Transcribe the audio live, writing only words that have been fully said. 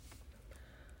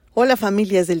Hola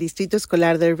familias del Distrito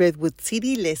Escolar de Redwood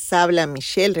City, les habla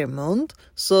Michelle Remond.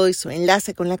 Soy su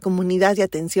enlace con la comunidad de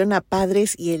atención a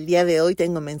padres y el día de hoy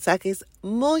tengo mensajes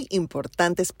muy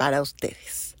importantes para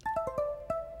ustedes.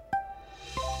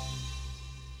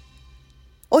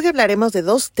 Hoy hablaremos de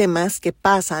dos temas que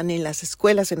pasan en las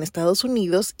escuelas en Estados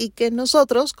Unidos y que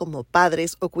nosotros, como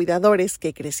padres o cuidadores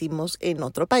que crecimos en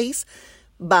otro país,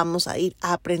 vamos a ir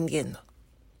aprendiendo.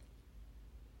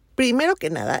 Primero que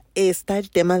nada está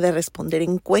el tema de responder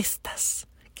encuestas.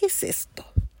 ¿Qué es esto?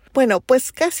 Bueno,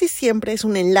 pues casi siempre es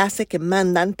un enlace que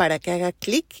mandan para que haga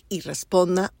clic y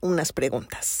responda unas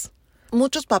preguntas.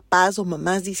 Muchos papás o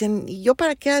mamás dicen, ¿y yo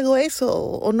para qué hago eso?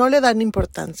 O no le dan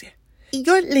importancia. Y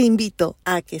yo le invito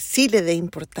a que sí le dé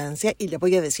importancia y le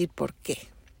voy a decir por qué.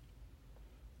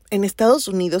 En Estados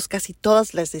Unidos casi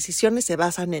todas las decisiones se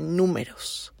basan en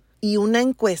números y una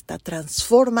encuesta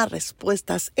transforma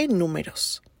respuestas en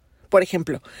números. Por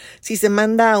ejemplo, si se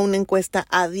manda una encuesta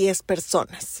a 10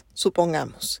 personas,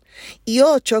 supongamos, y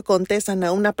 8 contestan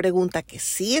a una pregunta que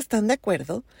sí están de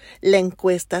acuerdo, la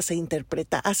encuesta se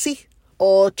interpreta así.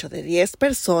 8 de 10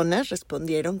 personas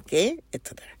respondieron que,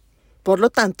 etc. Por lo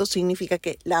tanto, significa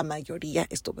que la mayoría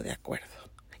estuvo de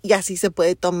acuerdo. Y así se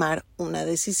puede tomar una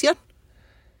decisión.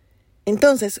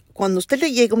 Entonces, cuando a usted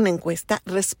le llega una encuesta,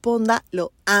 responda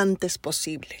lo antes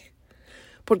posible.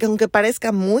 Porque aunque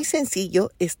parezca muy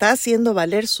sencillo, está haciendo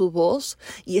valer su voz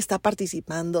y está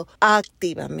participando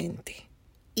activamente.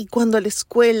 Y cuando la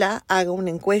escuela haga una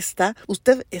encuesta,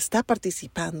 usted está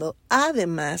participando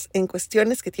además en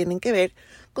cuestiones que tienen que ver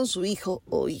con su hijo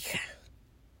o hija.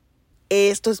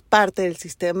 Esto es parte del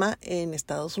sistema en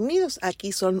Estados Unidos.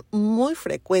 Aquí son muy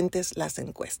frecuentes las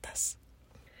encuestas.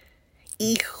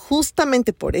 Y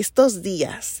justamente por estos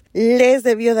días les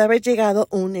debió de haber llegado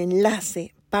un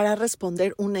enlace para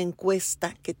responder una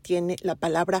encuesta que tiene la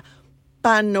palabra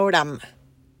panorama.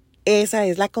 Esa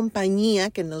es la compañía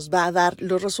que nos va a dar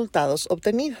los resultados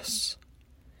obtenidos.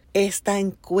 Esta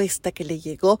encuesta que le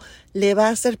llegó le va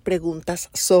a hacer preguntas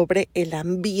sobre el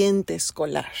ambiente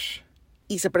escolar.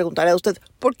 Y se preguntará a usted,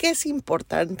 ¿por qué es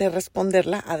importante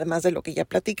responderla además de lo que ya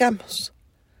platicamos?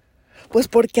 Pues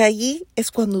porque allí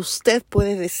es cuando usted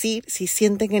puede decir si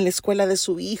sienten en la escuela de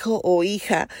su hijo o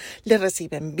hija le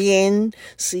reciben bien,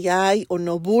 si hay o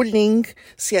no bullying,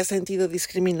 si ha sentido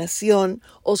discriminación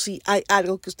o si hay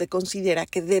algo que usted considera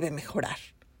que debe mejorar.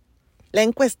 La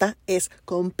encuesta es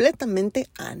completamente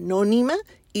anónima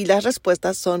y las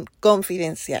respuestas son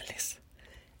confidenciales.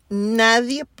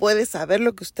 Nadie puede saber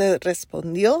lo que usted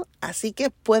respondió, así que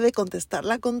puede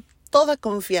contestarla con toda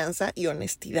confianza y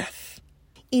honestidad.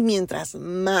 Y mientras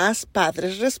más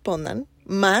padres respondan,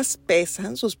 más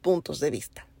pesan sus puntos de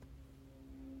vista.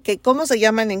 ¿Cómo se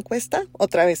llama la encuesta?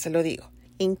 Otra vez se lo digo.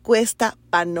 Encuesta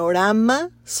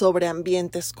panorama sobre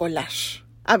ambiente escolar.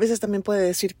 A veces también puede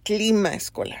decir clima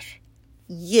escolar.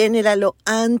 Llénela lo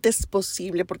antes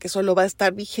posible porque solo va a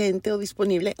estar vigente o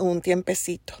disponible un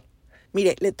tiempecito.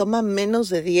 Mire, le toma menos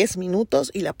de 10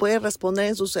 minutos y la puede responder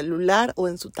en su celular o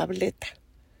en su tableta.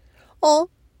 O,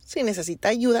 si necesita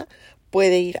ayuda,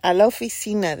 puede ir a la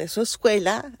oficina de su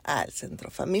escuela, al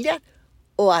centro familiar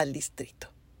o al distrito.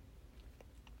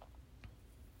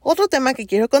 Otro tema que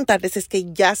quiero contarles es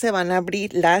que ya se van a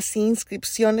abrir las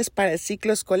inscripciones para el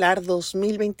ciclo escolar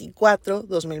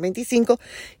 2024-2025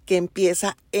 que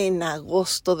empieza en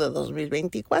agosto de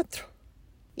 2024.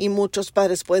 Y muchos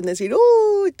padres pueden decir,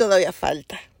 ¡uy, todavía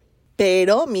falta!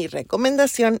 Pero mi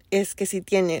recomendación es que si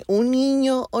tiene un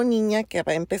niño o niña que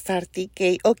va a empezar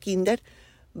TK o Kinder,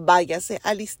 váyase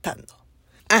alistando.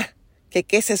 ¿Qué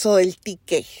es eso del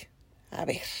TK? A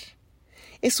ver,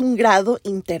 es un grado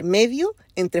intermedio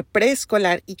entre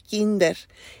preescolar y kinder,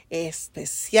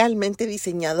 especialmente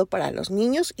diseñado para los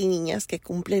niños y niñas que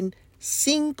cumplen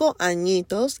 5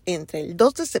 añitos entre el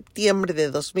 2 de septiembre de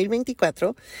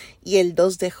 2024 y el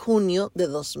 2 de junio de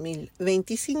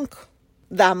 2025.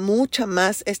 Da mucha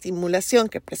más estimulación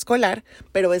que preescolar,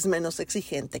 pero es menos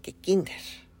exigente que kinder.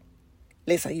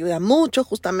 Les ayuda mucho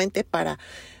justamente para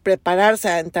prepararse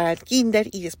a entrar al kinder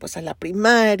y después a la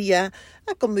primaria,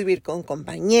 a convivir con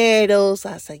compañeros,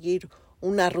 a seguir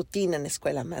una rutina en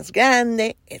escuela más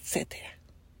grande, etc.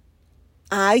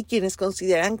 Hay quienes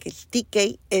consideran que el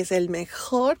TK es el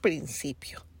mejor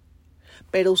principio,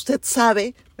 pero usted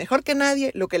sabe mejor que nadie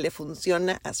lo que le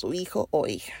funciona a su hijo o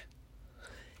hija.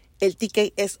 El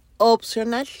TK es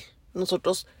opcional.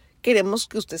 Nosotros queremos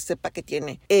que usted sepa que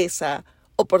tiene esa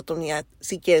oportunidad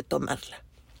si quiere tomarla.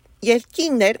 Y el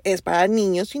kinder es para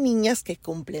niños y niñas que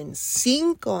cumplen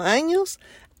 5 años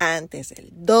antes del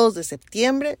 2 de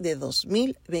septiembre de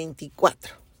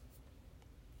 2024.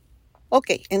 Ok,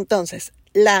 entonces,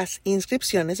 Las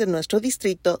inscripciones en nuestro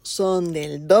distrito son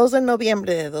del 2 de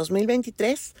noviembre de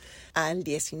 2023 al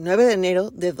 19 de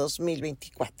enero de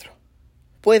 2024.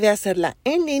 Puede hacerla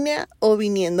en línea o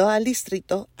viniendo al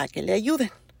distrito a que le ayuden.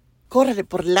 Córrele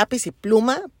por lápiz y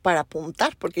pluma para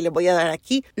apuntar, porque le voy a dar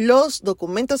aquí los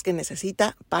documentos que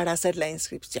necesita para hacer la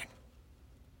inscripción.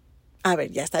 A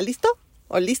ver, ¿ya está listo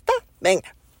o lista?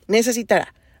 Venga,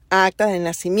 necesitará acta de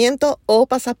nacimiento o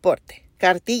pasaporte,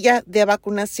 cartilla de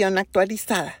vacunación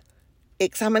actualizada,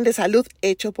 examen de salud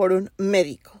hecho por un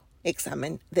médico,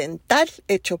 examen dental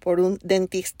hecho por un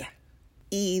dentista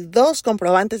y 2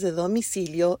 comprobantes de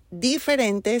domicilio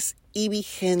diferentes y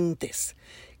vigentes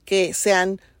que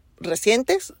sean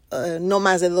recientes, no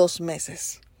más de 2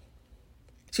 meses.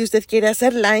 Si usted quiere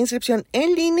hacer la inscripción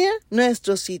en línea,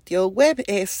 nuestro sitio web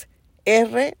es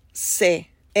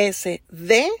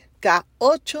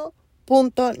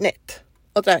rcsdk8.net.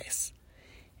 Otra vez,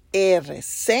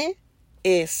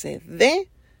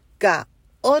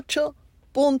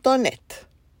 rcsdk8.net.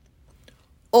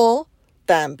 O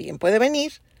también puede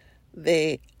venir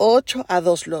de 8 a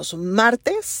 2 los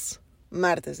martes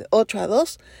de 8 a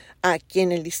 2. Aquí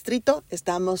en el distrito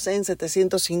estamos en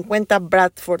 750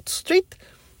 Bradford Street,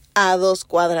 a 2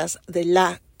 cuadras de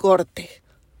la Corte.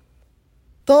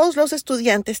 Todos los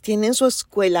estudiantes tienen su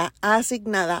escuela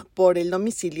asignada por el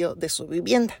domicilio de su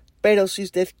vivienda. Pero si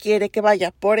usted quiere que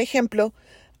vaya, por ejemplo,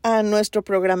 a nuestro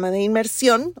programa de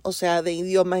inmersión, o sea, de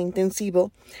idioma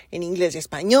intensivo en inglés y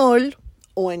español,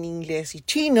 o en inglés y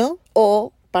chino,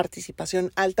 o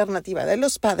participación alternativa de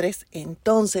los padres,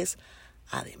 entonces,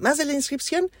 además de la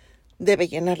inscripción, debe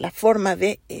llenar la forma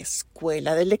de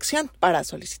escuela de elección para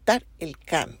solicitar el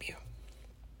cambio.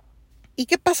 ¿Y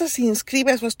qué pasa si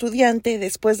inscribe a su estudiante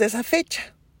después de esa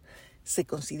fecha? Se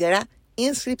considera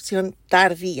inscripción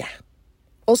tardía.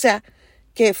 O sea,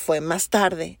 que fue más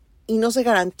tarde y no se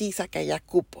garantiza que haya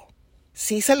cupo.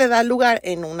 Sí se le da lugar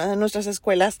en una de nuestras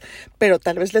escuelas, pero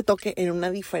tal vez le toque en una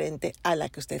diferente a la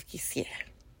que usted quisiera.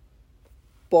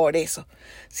 Por eso,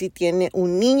 si tiene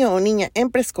un niño o niña en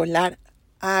preescolar,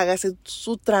 hágase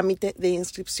su trámite de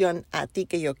inscripción a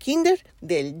Ticket Kinder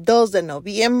del 2 de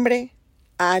noviembre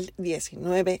al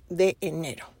 19 de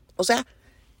enero. O sea,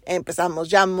 empezamos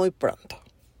ya muy pronto.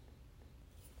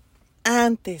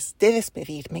 Antes de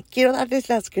despedirme, quiero darles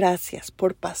las gracias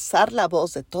por pasar la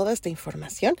voz de toda esta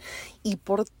información y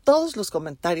por todos los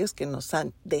comentarios que nos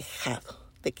han dejado,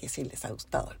 de que si les ha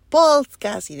gustado el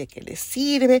podcast y de que les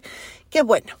sirve. Que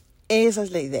bueno, esa es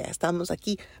la idea. Estamos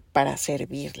aquí para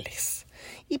servirles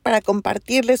y para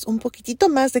compartirles un poquitito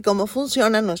más de cómo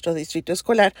funciona nuestro distrito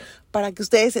escolar para que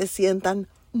ustedes se sientan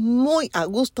muy a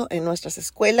gusto en nuestras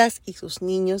escuelas y sus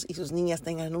niños y sus niñas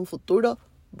tengan un futuro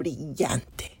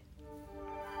brillante.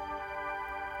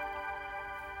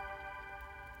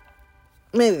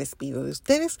 Me despido de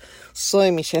ustedes.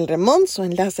 Soy Michelle Remond, su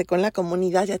enlace con la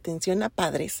comunidad de atención a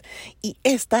padres, y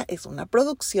esta es una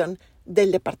producción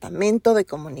del Departamento de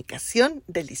Comunicación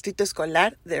del Distrito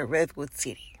Escolar de Redwood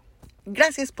City.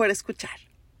 Gracias por escuchar.